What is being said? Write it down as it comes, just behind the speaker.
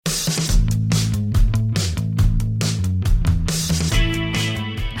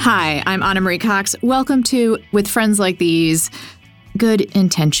Hi, I'm Anna Marie Cox. Welcome to With Friends Like These, Good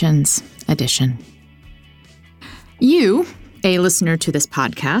Intentions Edition. You, a listener to this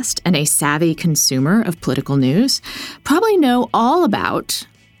podcast and a savvy consumer of political news, probably know all about,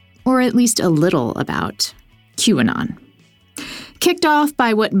 or at least a little about, QAnon. Kicked off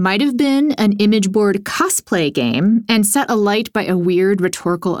by what might have been an image board cosplay game and set alight by a weird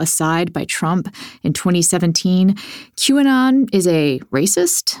rhetorical aside by Trump in 2017, QAnon is a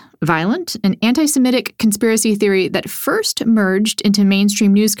racist, violent, and anti-Semitic conspiracy theory that first emerged into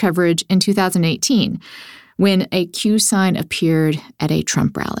mainstream news coverage in 2018, when a Q sign appeared at a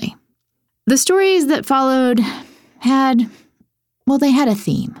Trump rally. The stories that followed had a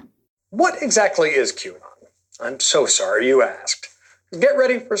theme. What exactly is QAnon? I'm so sorry you asked. Get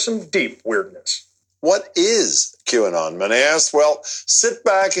ready for some deep weirdness. What is QAnon, many asked? Well, sit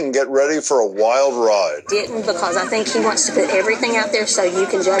back and get ready for a wild ride. Didn't, because I think he wants to put everything out there so you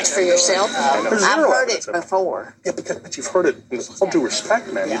can judge for yourself. I've heard it before. Yeah, but you've heard it with all due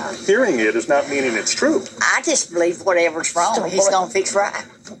respect, man. Yeah. Hearing it is not meaning it's true. I just believe whatever's wrong, he's going to fix right.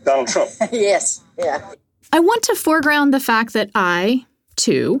 Donald Trump. Yes, yeah. I want to foreground the fact that I,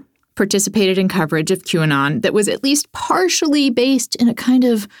 too, participated in coverage of QAnon that was at least partially based in a kind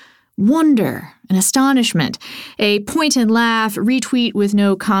of wonder and astonishment, a point and laugh, retweet with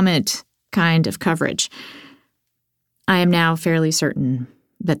no comment kind of coverage. I am now fairly certain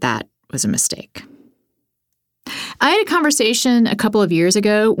that that was a mistake. I had a conversation a couple of years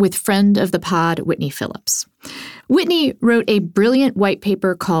ago with friend of the pod, Whitney Phillips. Whitney wrote a brilliant white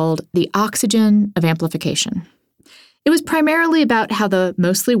paper called The Oxygen of Amplification. It was primarily about how the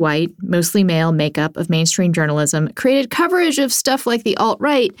mostly white, mostly male makeup of mainstream journalism created coverage of stuff like the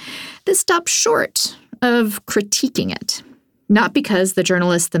alt-right that stopped short of critiquing it. Not because the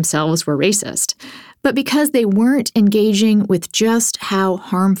journalists themselves were racist, but because they weren't engaging with just how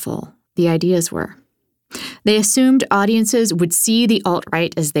harmful the ideas were. They assumed audiences would see the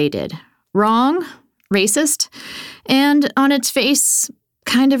alt-right as they did. Wrong, racist, and on its face,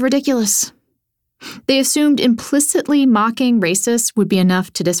 kind of ridiculous. They assumed implicitly mocking racists would be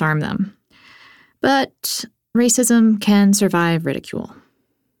enough to disarm them. But racism can survive ridicule.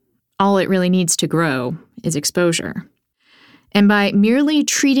 All it really needs to grow is exposure. And by merely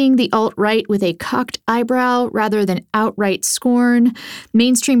treating the alt-right with a cocked eyebrow rather than outright scorn,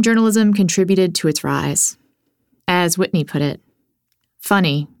 mainstream journalism contributed to its rise. As Whitney put it,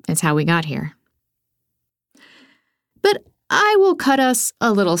 funny is how we got here. But I will cut us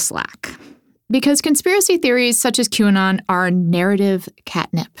a little slack. Because conspiracy theories such as QAnon are narrative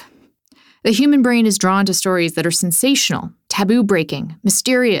catnip. The human brain is drawn to stories that are sensational, taboo-breaking,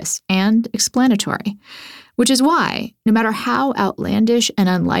 mysterious, and explanatory. Which is why, no matter how outlandish and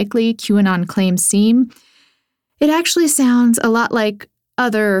unlikely QAnon claims seem, it actually sounds a lot like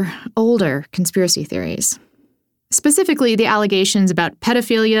other, older conspiracy theories. Specifically, the allegations about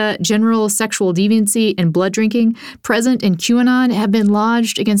pedophilia, general sexual deviancy, and blood drinking present in QAnon have been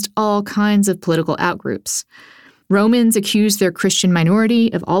lodged against all kinds of political outgroups. Romans accused their Christian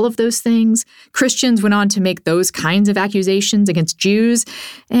minority of all of those things. Christians went on to make those kinds of accusations against Jews,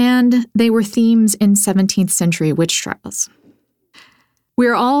 and they were themes in 17th century witch trials.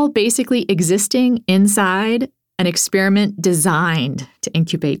 We're all basically existing inside an experiment designed to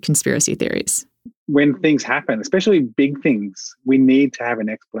incubate conspiracy theories. When things happen, especially big things, we need to have an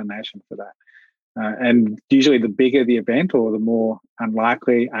explanation for that. And usually the bigger the event or the more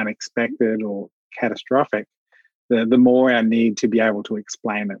unlikely, unexpected, or catastrophic, the more our need to be able to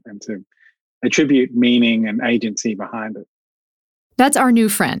explain it and to attribute meaning and agency behind it. That's our new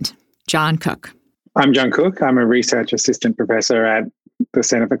friend, John Cook. I'm John Cook. I'm a research assistant professor at the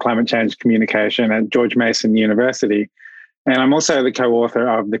Center for Climate Change Communication at George Mason University. And I'm also the co-author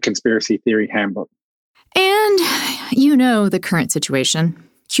of the Conspiracy Theory Handbook. And you know the current situation.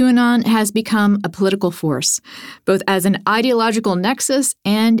 QAnon has become a political force, both as an ideological nexus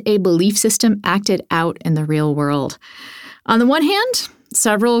and a belief system acted out in the real world. On the one hand,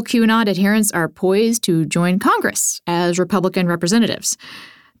 several QAnon adherents are poised to join Congress as Republican representatives.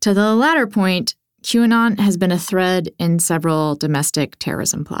 To the latter point, QAnon has been a thread in several domestic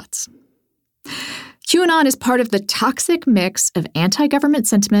terrorism plots. QAnon is part of the toxic mix of anti-government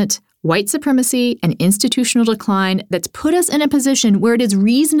sentiment, white supremacy, and institutional decline that's put us in a position where it is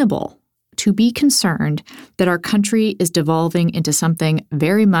reasonable to be concerned that our country is devolving into something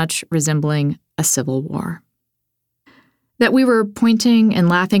very much resembling a civil war. That we were pointing and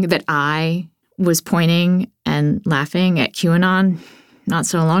laughing, that I was pointing and laughing at QAnon not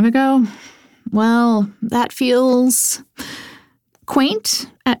so long ago, well, that feels quaint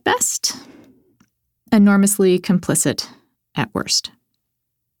at best, enormously complicit at worst.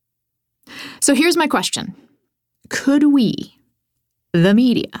 So here's my question. Could we, the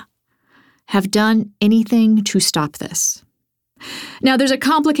media, have done anything to stop this? Now, there's a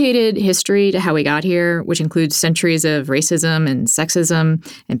complicated history to how we got here, which includes centuries of racism and sexism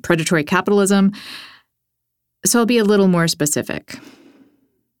and predatory capitalism. So I'll be a little more specific.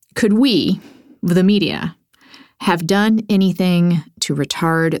 Could we, the media, have done anything to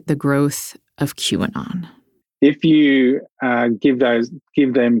retard the growth of QAnon? If you give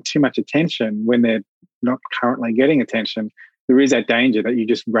them too much attention when they're not currently getting attention, there is that danger that you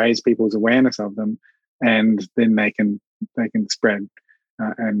just raise people's awareness of them, and then they can spread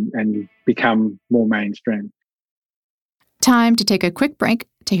and become more mainstream. Time to take a quick break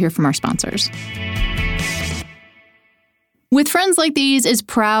to hear from our sponsors. With Friends Like These is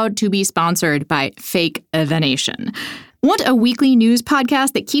proud to be sponsored by Fake the Nation. Want a weekly news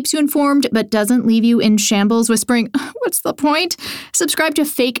podcast that keeps you informed but doesn't leave you in shambles whispering, what's the point? Subscribe to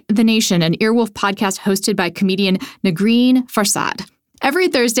Fake the Nation, an Earwolf podcast hosted by comedian Nagreen Farsad. Every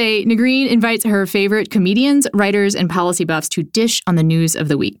Thursday, Nagreen invites her favorite comedians, writers, and policy buffs to dish on the news of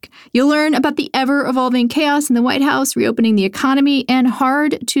the week. You'll learn about the ever-evolving chaos in the White House, reopening the economy, and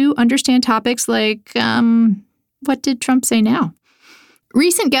hard-to-understand topics like, what did Trump say now?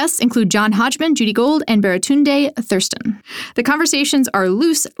 Recent guests include John Hodgman, Judy Gold, and Baratunde Thurston. The conversations are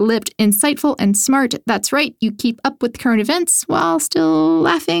loose-lipped, insightful, and smart. That's right, you keep up with current events while still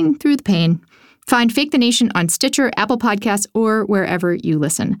laughing through the pain. Find Fake the Nation on Stitcher, Apple Podcasts, or wherever you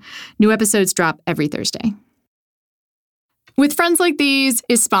listen. New episodes drop every Thursday. With Friends Like These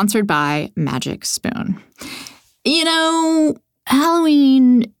is sponsored by Magic Spoon. You know,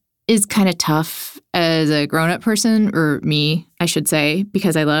 Halloween is kind of tough as a grown-up person, or me, I should say,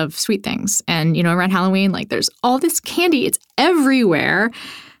 because I love sweet things. And, you know, around Halloween, like, there's all this candy. It's everywhere.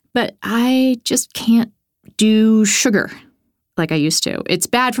 But I just can't do sugar like I used to. It's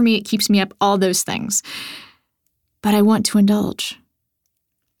bad for me. It keeps me up, all those things. But I want to indulge.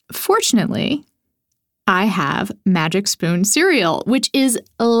 Fortunately, I have Magic Spoon cereal, which is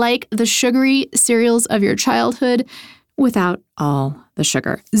like the sugary cereals of your childhood, without all the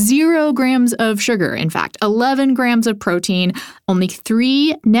sugar. 0 grams of sugar, in fact, 11 grams of protein, only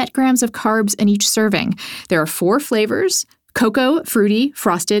 3 net grams of carbs in each serving. There are 4 flavors: cocoa, fruity,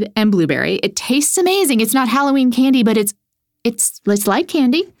 frosted, and blueberry. It tastes amazing. It's not Halloween candy, but it's like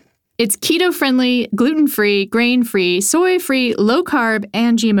candy. It's keto-friendly, gluten-free, grain-free, soy-free, low-carb,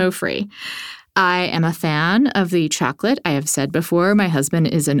 and GMO-free. I am a fan of the chocolate. I have said before, my husband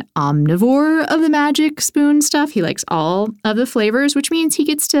is an omnivore of the Magic Spoon stuff. He likes all of the flavors, which means he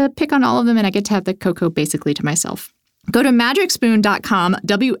gets to pick on all of them, and I get to have the cocoa basically to myself. Go to magicspoon.com,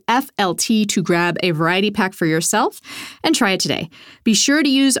 WFLT, to grab a variety pack for yourself and try it today. Be sure to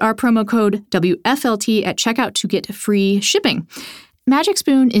use our promo code WFLT at checkout to get free shipping. Magic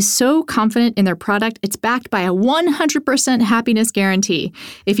Spoon is so confident in their product, it's backed by a 100% happiness guarantee.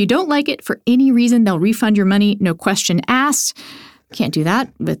 If you don't like it for any reason, they'll refund your money, no question asked. Can't do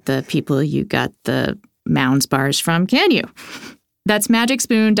that with the people you got the Mounds bars from, can you? That's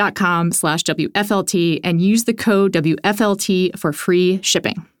magicspoon.com/WFLT and use the code WFLT for free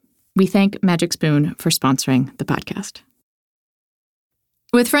shipping. We thank Magic Spoon for sponsoring the podcast.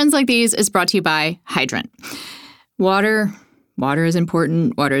 With Friends Like These is brought to you by Hydrant. Water is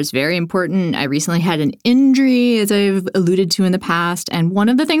important. Water is very important. I recently had an injury, as I've alluded to in the past, and one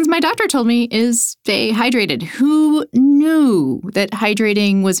of the things my doctor told me is stay hydrated. Who knew that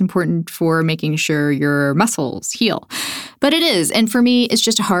hydrating was important for making sure your muscles heal? But it is, and for me, it's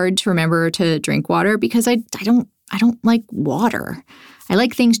just hard to remember to drink water because I don't like water. I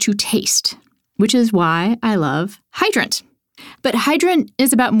like things to taste, which is why I love Hydrant. But Hydrant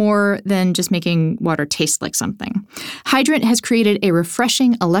is about more than just making water taste like something. Hydrant has created a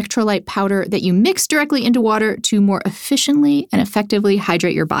refreshing electrolyte powder that you mix directly into water to more efficiently and effectively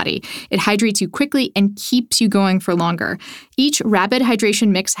hydrate your body. It hydrates you quickly and keeps you going for longer. Each rapid hydration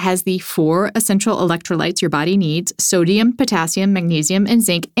mix has the 4 essential electrolytes your body needs: sodium, potassium, magnesium, and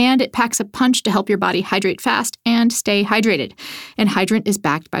zinc, and it packs a punch to help your body hydrate fast and stay hydrated. And Hydrant is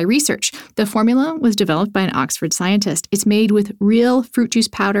backed by research. The formula was developed by an Oxford scientist. It's made with real fruit juice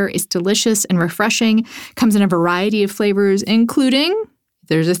powder. It's delicious and refreshing. Comes in a variety of flavors, including,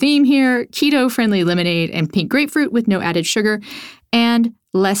 there's a theme here, keto-friendly lemonade and pink grapefruit with no added sugar, and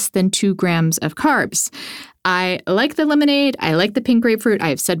less than 2 grams of carbs. I like the lemonade. I like the pink grapefruit. I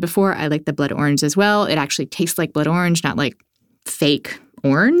have said before, I like the blood orange as well. It actually tastes like blood orange, not like fake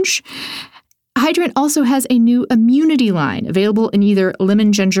orange. Hydrant also has a new immunity line available in either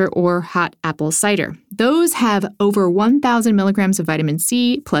lemon ginger or hot apple cider. Those have over 1,000 milligrams of vitamin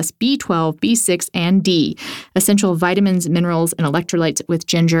C plus B12, B6, and D, essential vitamins, minerals, and electrolytes with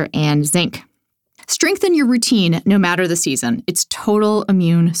ginger and zinc. Strengthen your routine no matter the season. It's total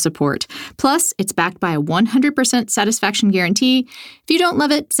immune support. Plus, it's backed by a 100% satisfaction guarantee. If you don't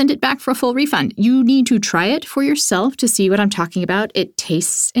love it, send it back for a full refund. You need to try it for yourself to see what I'm talking about. It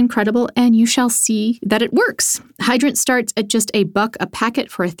tastes incredible, and you shall see that it works. Hydrant starts at just $1 a packet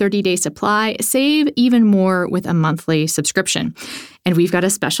for a 30-day supply. Save even more with a monthly subscription. And we've got a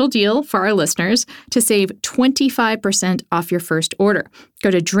special deal for our listeners to save 25% off your first order.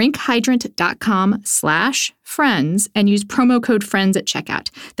 Go to drinkhydrant.com/friends and use promo code FRIENDS at checkout.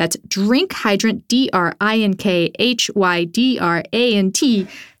 That's drinkhydrant,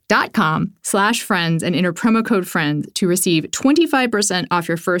 drinkhydrant.com/friends and enter promo code FRIENDS to receive 25% off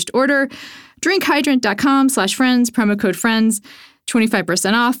your first order. Drinkhydrant.com/friends, promo code FRIENDS,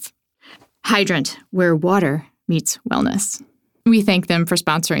 25% off. Hydrant, where water meets wellness. We thank them for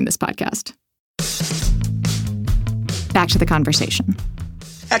sponsoring this podcast. Back to the conversation.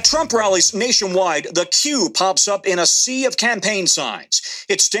 At Trump rallies nationwide, the Q pops up in a sea of campaign signs.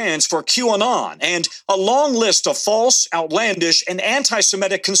 It stands for QAnon and a long list of false, outlandish, and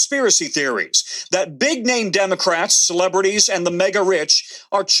anti-Semitic conspiracy theories that big-name Democrats, celebrities, and the mega-rich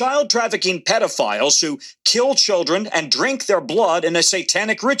are child-trafficking pedophiles who kill children and drink their blood in a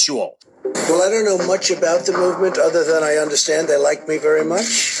satanic ritual. Well, I don't know much about the movement other than I understand they like me very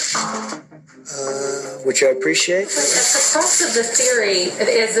much, which I appreciate. The crux of the theory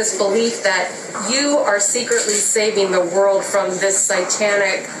is this belief that you are secretly saving the world from this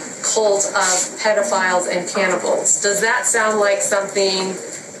satanic cult of pedophiles and cannibals. Does that sound like something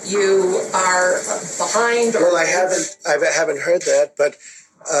you are behind? Well, I haven't heard that, but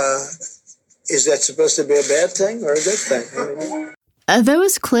is that supposed to be a bad thing or a good thing?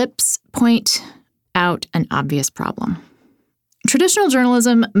 Those clips point out an obvious problem. Traditional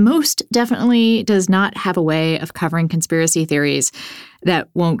journalism most definitely does not have a way of covering conspiracy theories that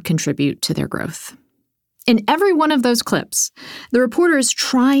won't contribute to their growth. In every one of those clips, the reporter is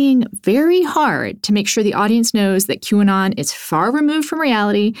trying very hard to make sure the audience knows that QAnon is far removed from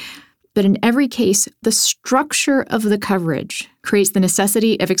reality, but in every case, the structure of the coverage creates the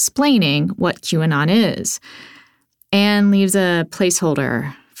necessity of explaining what QAnon is, and leaves a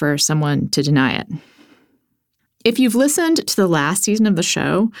placeholder for someone to deny it. If you've listened to the last season of the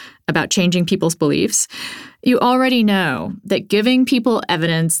show about changing people's beliefs, you already know that giving people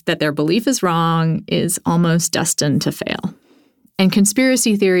evidence that their belief is wrong is almost destined to fail. And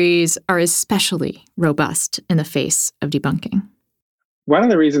conspiracy theories are especially robust in the face of debunking. One of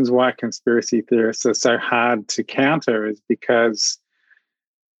the reasons why conspiracy theorists are so hard to counter is because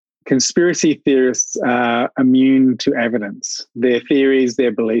conspiracy theorists are immune to evidence. Their theories,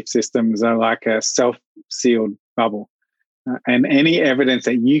 their belief systems are like a self-sealed bubble. And any evidence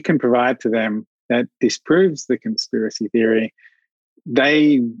that you can provide to them that disproves the conspiracy theory,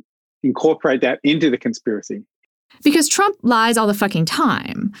 they incorporate that into the conspiracy. Because Trump lies all the fucking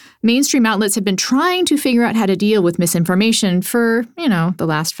time, mainstream outlets have been trying to figure out how to deal with misinformation for, the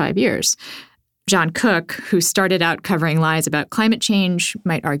last 5 years. John Cook, who started out covering lies about climate change,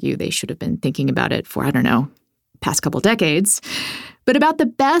 might argue they should have been thinking about it for, past couple decades. But about the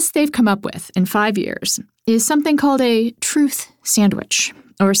best they've come up with in 5 years is something called a truth sandwich,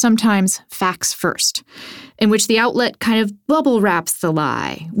 or sometimes facts first, in which the outlet kind of bubble wraps the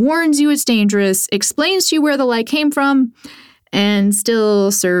lie, warns you it's dangerous, explains to you where the lie came from, and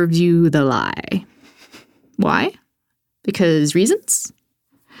still serves you the lie. Why? Because reasons?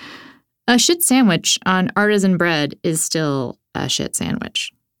 A shit sandwich on artisan bread is still a shit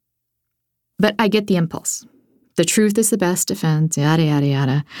sandwich. But I get the impulse. The truth is the best defense, yada, yada,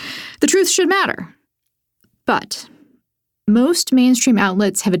 yada. The truth should matter. But most mainstream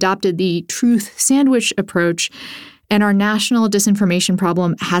outlets have adopted the truth sandwich approach, and our national disinformation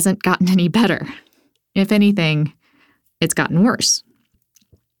problem hasn't gotten any better. If anything, it's gotten worse.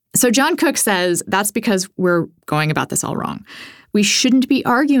 So John Cook says that's because we're going about this all wrong. We shouldn't be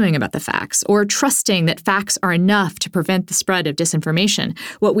arguing about the facts or trusting that facts are enough to prevent the spread of disinformation.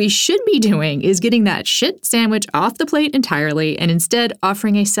 What we should be doing is getting that shit sandwich off the plate entirely and instead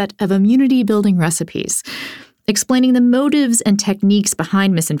offering a set of immunity-building recipes, explaining the motives and techniques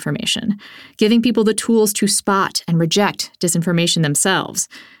behind misinformation, giving people the tools to spot and reject disinformation themselves,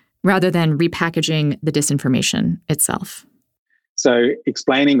 rather than repackaging the disinformation itself. So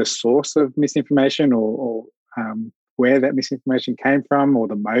explaining the source of misinformation or where that misinformation came from, or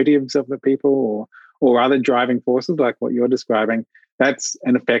the motives of the people, or other driving forces like what you're describing, that's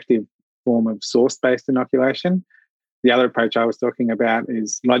an effective form of source-based inoculation. The other approach I was talking about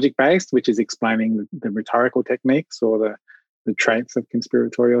is logic-based, which is explaining the rhetorical techniques or the traits of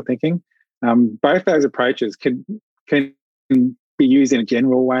conspiratorial thinking. Both those approaches can be used in a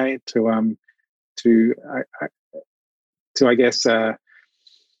general way to I guess,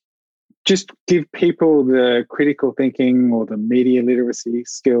 just give people the critical thinking or the media literacy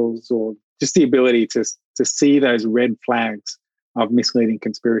skills or just the ability to see those red flags of misleading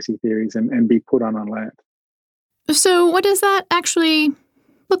conspiracy theories and be put on alert. So what does that actually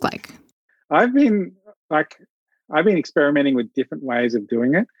look like? I've been experimenting with different ways of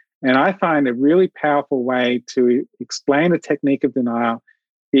doing it, and I find a really powerful way to explain a technique of denial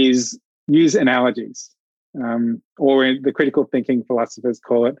is use analogies, or the critical thinking philosophers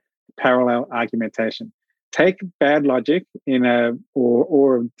call it parallel argumentation. Take bad logic in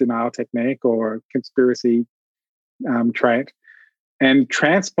or a denial technique or a conspiracy trait and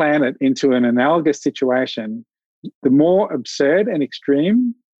transplant it into an analogous situation. The more absurd and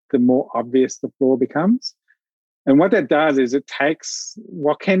extreme, the more obvious the flaw becomes. And what that does is it takes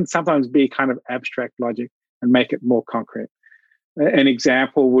what can sometimes be kind of abstract logic and make it more concrete. An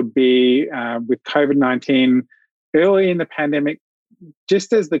example would be with COVID-19, early in the pandemic,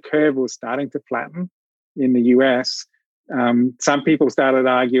 just as the curve was starting to flatten in the US, some people started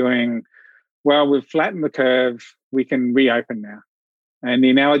arguing, well, we've flattened the curve, we can reopen now. And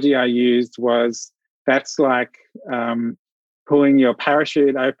the analogy I used was, that's like pulling your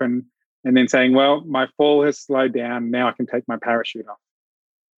parachute open and then saying, well, my fall has slowed down, now I can take my parachute off.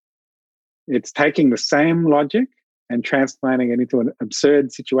 It's taking the same logic and transplanting it into an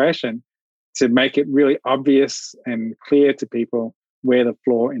absurd situation to make it really obvious and clear to people where the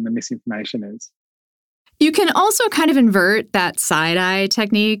flaw in the misinformation is. You can also kind of invert that side-eye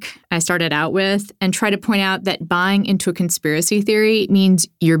technique I started out with and try to point out that buying into a conspiracy theory means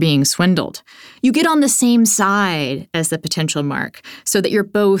you're being swindled. You get on the same side as the potential mark so that you're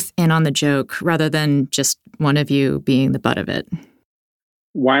both in on the joke rather than just one of you being the butt of it.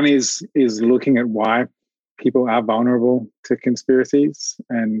 One is looking at why people are vulnerable to conspiracies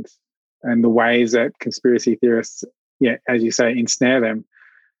and the ways that conspiracy theorists, as you say, ensnare them.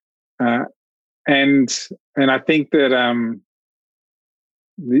 And I think that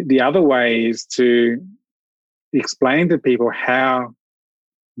the other way is to explain to people how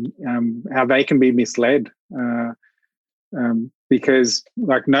they can be misled, because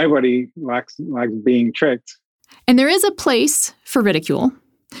like nobody likes being tricked. And there is a place for ridicule,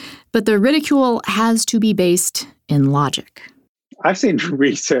 but the ridicule has to be based in logic. I've seen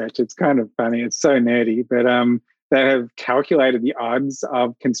research. It's kind of funny. It's so nerdy, but they have calculated the odds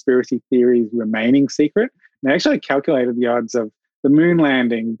of conspiracy theories remaining secret. They actually calculated the odds of the moon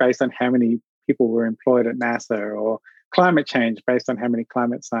landing based on how many people were employed at NASA, or climate change based on how many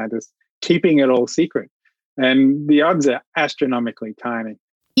climate scientists, keeping it all secret. And the odds are astronomically tiny.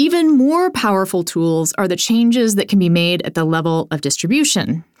 Even more powerful tools are the changes that can be made at the level of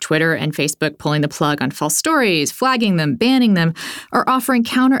distribution. Twitter and Facebook pulling the plug on false stories, flagging them, banning them, or offering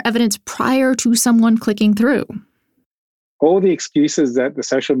counter evidence prior to someone clicking through. All the excuses that the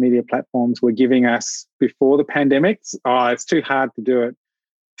social media platforms were giving us before the pandemic, it's too hard to do it,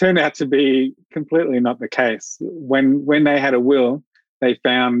 turned out to be completely not the case. When they had a will, they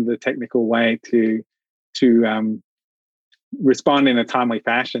found the technical way to respond in a timely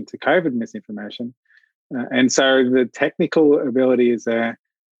fashion to COVID misinformation. And so the technical ability is there.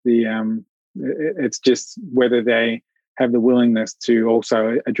 It's just whether they have the willingness to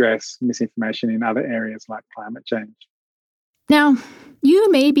also address misinformation in other areas like climate change. Now, you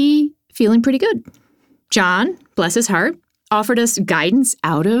may be feeling pretty good. John, bless his heart, offered us guidance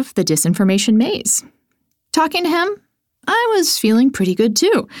out of the disinformation maze. Talking to him, I was feeling pretty good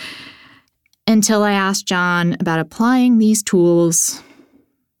too. Until I asked John about applying these tools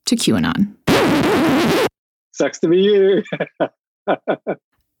to QAnon. Sucks to be you.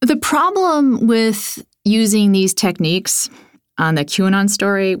 The problem with using these techniques on the QAnon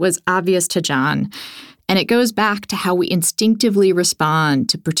story was obvious to John, and it goes back to how we instinctively respond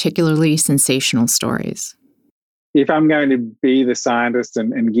to particularly sensational stories. If I'm going to be the scientist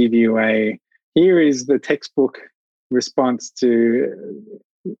and give you here is the textbook response to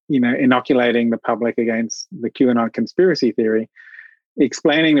inoculating the public against the QAnon conspiracy theory,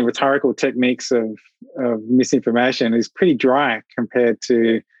 explaining the rhetorical techniques of misinformation is pretty dry compared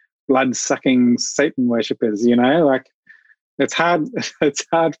to blood-sucking Satan worshippers, it's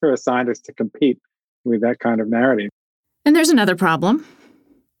hard for a scientist to compete with that kind of narrative. And there's another problem.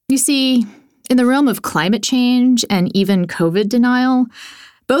 You see, in the realm of climate change and even COVID denial,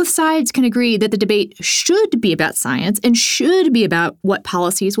 Both sides can agree that the debate should be about science and should be about what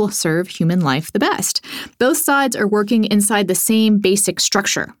policies will serve human life the best. Both sides are working inside the same basic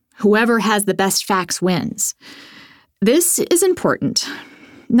structure. Whoever has the best facts wins. This is important,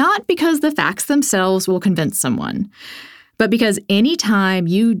 not because the facts themselves will convince someone, but because any time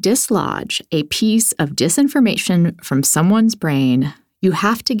you dislodge a piece of disinformation from someone's brain, you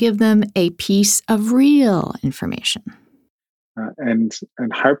have to give them a piece of real information. And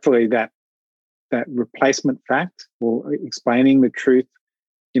hopefully that replacement fact, or explaining the truth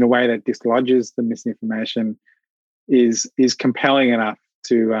in a way that dislodges the misinformation, is compelling enough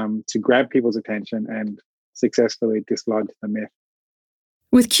to grab people's attention and successfully dislodge the myth.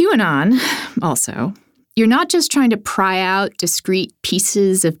 With QAnon, also, you're not just trying to pry out discrete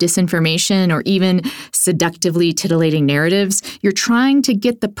pieces of disinformation or even seductively titillating narratives. You're trying to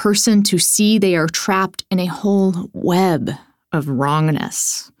get the person to see they are trapped in a whole web of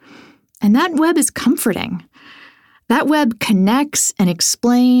wrongness. And that web is comforting. That web connects and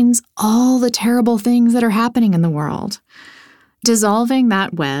explains all the terrible things that are happening in the world. Dissolving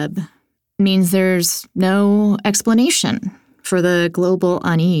that web means there's no explanation for the global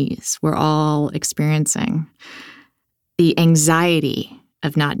unease we're all experiencing, the anxiety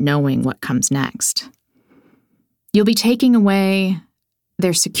of not knowing what comes next. You'll be taking away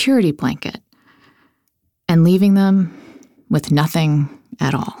their security blanket and leaving them with nothing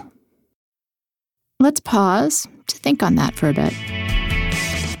at all. Let's pause to think on that for a bit.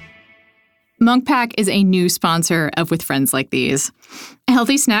 MunkPak is a new sponsor of With Friends Like These.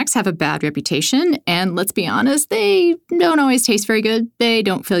 Healthy snacks have a bad reputation, and let's be honest, they don't always taste very good, they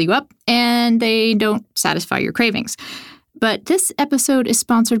don't fill you up, and they don't satisfy your cravings. But this episode is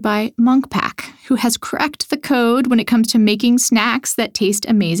sponsored by MunkPak, who has cracked the code when it comes to making snacks that taste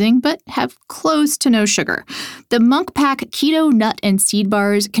amazing but have close to no sugar. The MunkPak Keto Nut and Seed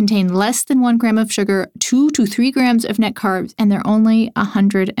Bars contain less than 1 gram of sugar, 2 to 3 grams of net carbs, and they're only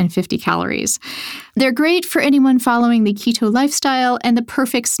 150 calories. They're great for anyone following the keto lifestyle and the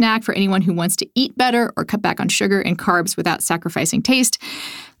perfect snack for anyone who wants to eat better or cut back on sugar and carbs without sacrificing taste.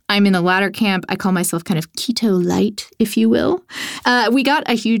 I'm in the latter camp. I call myself kind of keto light, if you will. We got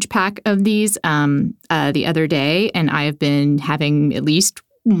a huge pack of these the other day, and I have been having at least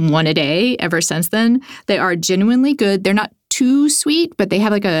one a day ever since then. They are genuinely good. They're not too sweet, but they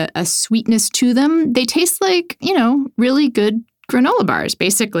have like a sweetness to them. They taste like, really good granola bars,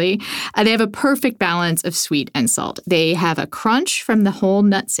 basically. They have a perfect balance of sweet and salt. They have a crunch from the whole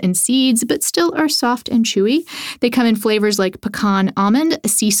nuts and seeds, but still are soft and chewy. They come in flavors like pecan almond,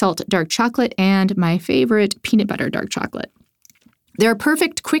 sea salt dark chocolate, and my favorite, peanut butter dark chocolate. They're a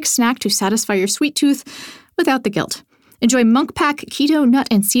perfect quick snack to satisfy your sweet tooth without the guilt. Enjoy MunkPak Keto Nut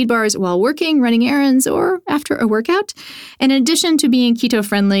and Seed Bars while working, running errands, or after a workout. And in addition to being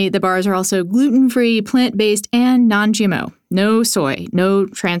keto-friendly, the bars are also gluten-free, plant-based, and non-GMO. No soy, no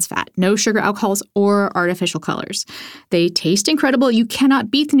trans fat, no sugar alcohols, or artificial colors. They taste incredible. You cannot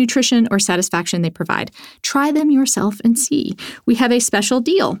beat the nutrition or satisfaction they provide. Try them yourself and see. We have a special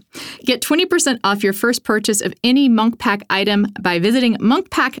deal. Get 20% off your first purchase of any MunkPak item by visiting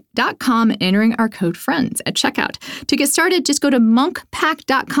munkpak.com and entering our code FRIENDS at checkout. To get started, just go to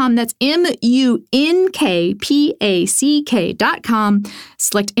munkpak.com. That's munkpack.com.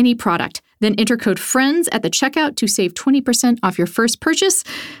 Select any product. Then enter code FRIENDS at the checkout to save 20% off your first purchase.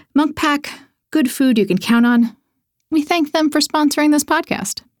 MunkPak, good food you can count on. We thank them for sponsoring this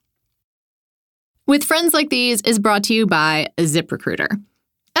podcast. With Friends Like These is brought to you by ZipRecruiter.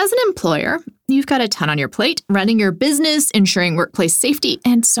 As an employer, you've got a ton on your plate, running your business, ensuring workplace safety,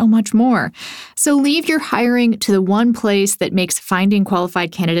 and so much more. So leave your hiring to the one place that makes finding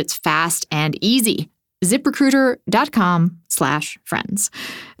qualified candidates fast and easy. ZipRecruiter.com/friends.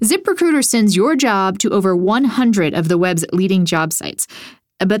 ZipRecruiter sends your job to over 100 of the web's leading job sites.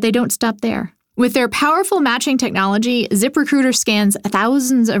 But they don't stop there. With their powerful matching technology, ZipRecruiter scans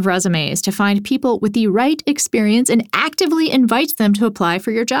thousands of resumes to find people with the right experience and actively invites them to apply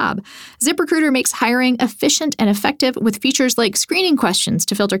for your job. ZipRecruiter makes hiring efficient and effective with features like screening questions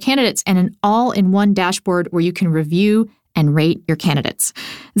to filter candidates and an all-in-one dashboard where you can review and rate your candidates.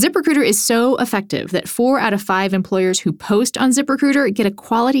 ZipRecruiter is so effective that 4 out of 5 employers who post on ZipRecruiter get a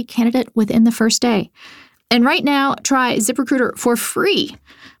quality candidate within the first day. And right now, try ZipRecruiter for free.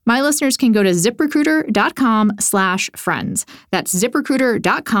 My listeners can go to ZipRecruiter.com/friends. That's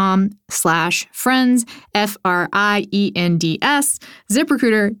ZipRecruiter.com/friends, FRIENDS,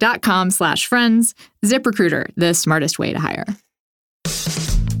 ZipRecruiter.com/friends. ZipRecruiter, the smartest way to hire.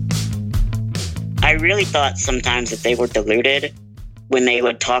 I really thought sometimes that they were deluded when they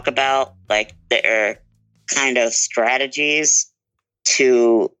would talk about like their kind of strategies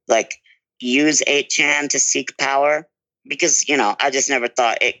to use 8chan to seek power, because, I just never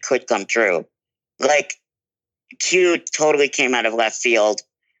thought it could come true. Q totally came out of left field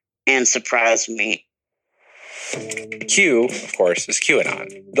and surprised me. Q, of course, is QAnon.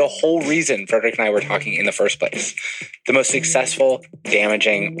 The whole reason Frederick and I were talking in the first place. The most successful,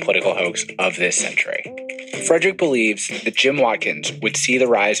 damaging political hoax of this century. Frederick believes that Jim Watkins would see the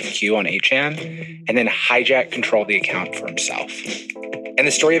rise of Q on 8chan and then hijack control of the account for himself. And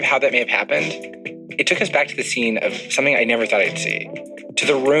the story of how that may have happened, it took us back to the scene of something I never thought I'd see. To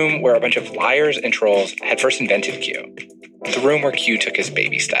the room where a bunch of liars and trolls had first invented Q. The room where Q took his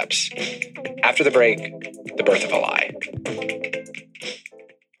baby steps. After the break, the birth of a lie.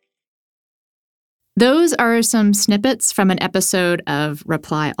 Those are some snippets from an episode of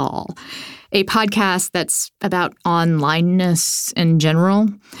Reply All, a podcast that's about onlineness in general.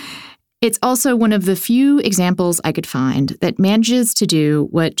 It's also one of the few examples I could find that manages to do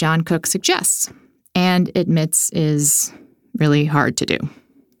what John Cook suggests and admits is really hard to do.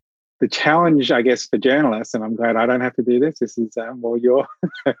 The challenge, I guess, for journalists, and I'm glad I don't have to do this, this is more your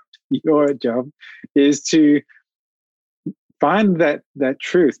job, is to find that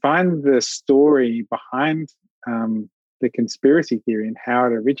truth, find the story behind the conspiracy theory and how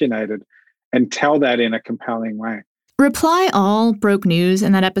it originated, and tell that in a compelling way. Reply All broke news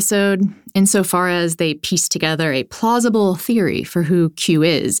in that episode insofar as they pieced together a plausible theory for who Q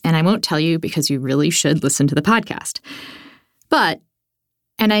is, and I won't tell you because you really should listen to the podcast. But,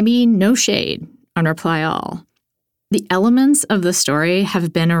 and I mean no shade on Reply All, the elements of the story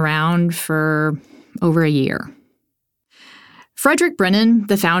have been around for over a year. Frederick Brennan,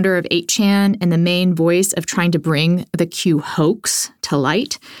 the founder of 8chan and the main voice of trying to bring the Q hoax to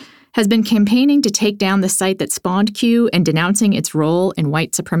light, has been campaigning to take down the site that spawned Q and denouncing its role in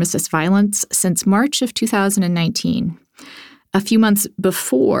white supremacist violence since March of 2019, a few months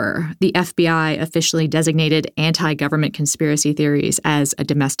before the FBI officially designated anti-government conspiracy theories as a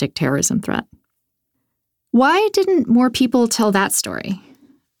domestic terrorism threat. Why didn't more people tell that story?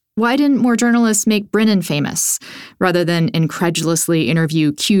 Why didn't more journalists make Brennan famous rather than incredulously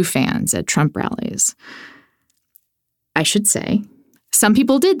interview Q fans at Trump rallies? I should say, some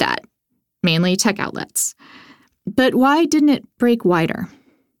people did that, mainly tech outlets. But why didn't it break wider?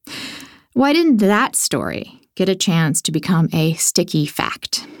 Why didn't that story get a chance to become a sticky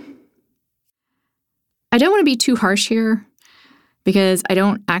fact? I don't want to be too harsh here, because I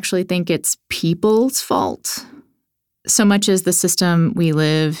don't actually think it's people's fault so much as the system we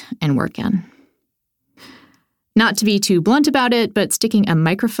live and work in. Not to be too blunt about it, but sticking a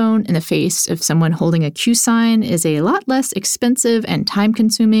microphone in the face of someone holding a Q sign is a lot less expensive and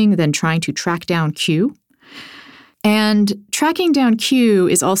time-consuming than trying to track down Q. And tracking down Q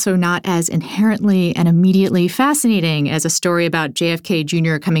is also not as inherently and immediately fascinating as a story about JFK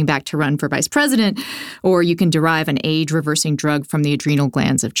Jr. coming back to run for vice president, or you can derive an age-reversing drug from the adrenal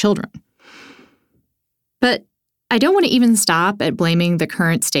glands of children. But I don't want to even stop at blaming the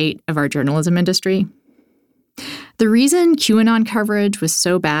current state of our journalism industry. The reason QAnon coverage was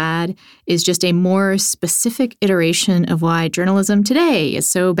so bad is just a more specific iteration of why journalism today is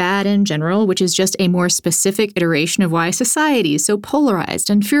so bad in general, which is just a more specific iteration of why society is so polarized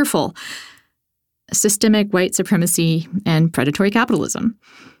and fearful. Systemic white supremacy and predatory capitalism.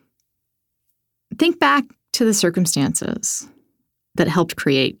 Think back to the circumstances that helped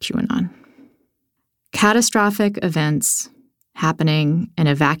create QAnon. Catastrophic events happening in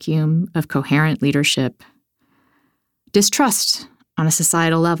a vacuum of coherent leadership. Distrust on a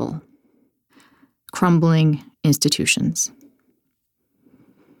societal level. Crumbling institutions.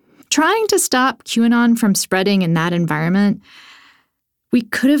 Trying to stop QAnon from spreading in that environment, we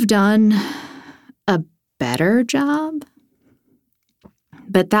could have done a better job.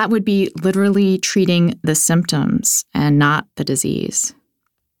 But that would be literally treating the symptoms and not the disease.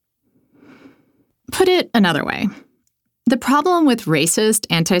 Put it another way, the problem with racist,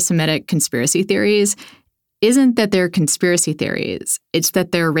 anti-Semitic conspiracy theories isn't that they're conspiracy theories, it's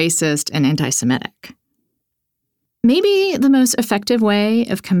that they're racist and anti-Semitic. Maybe the most effective way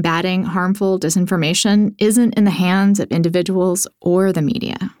of combating harmful disinformation isn't in the hands of individuals or the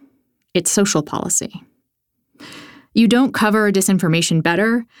media. It's social policy. You don't cover disinformation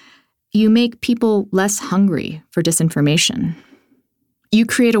better, you make people less hungry for disinformation. You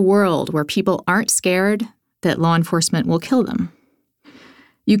create a world where people aren't scared that law enforcement will kill them.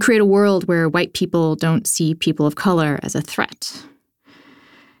 You create a world where white people don't see people of color as a threat.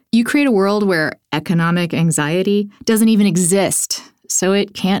 You create a world where economic anxiety doesn't even exist, so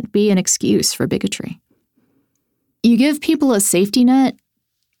it can't be an excuse for bigotry. You give people a safety net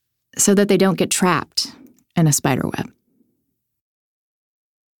so that they don't get trapped in a spider web.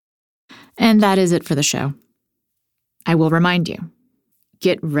 And that is it for the show. I will remind you,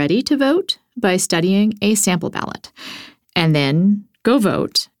 get ready to vote by studying a sample ballot, and then go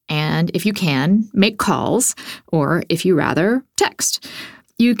vote. And if you can, make calls, or if you rather, text.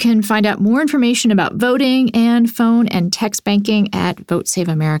 You can find out more information about voting and phone and text banking at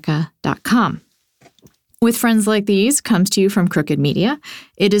votesaveamerica.com. With Friends Like These comes to you from Crooked Media.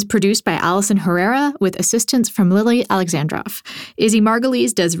 It is produced by Allison Herrera with assistance from Lily Alexandrov. Izzy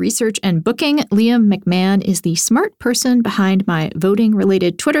Margulies does research and booking. Liam McMahon is the smart person behind my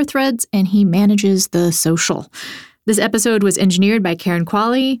voting-related Twitter threads, and he manages the social. This episode was engineered by Karen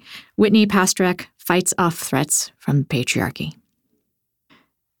Qualley. Whitney Pastrek fights off threats from patriarchy.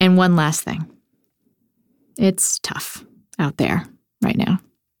 And one last thing. It's tough out there right now.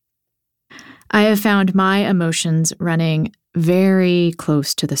 I have found my emotions running very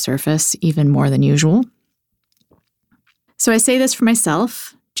close to the surface, even more than usual. So I say this for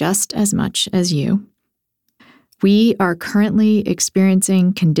myself just as much as you. We are currently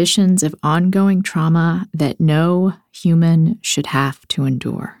experiencing conditions of ongoing trauma that no human should have to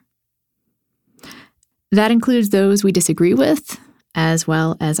endure. That includes those we disagree with, as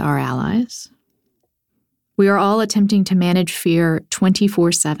well as our allies. We are all attempting to manage fear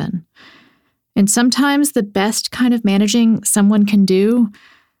 24/7. And sometimes the best kind of managing someone can do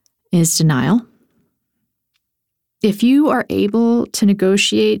is denial. If you are able to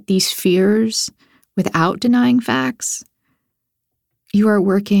negotiate these fears without denying facts, you are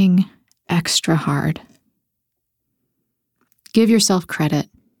working extra hard. Give yourself credit.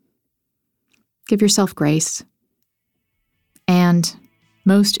 Give yourself grace. And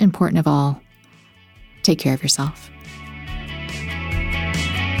most important of all, take care of yourself.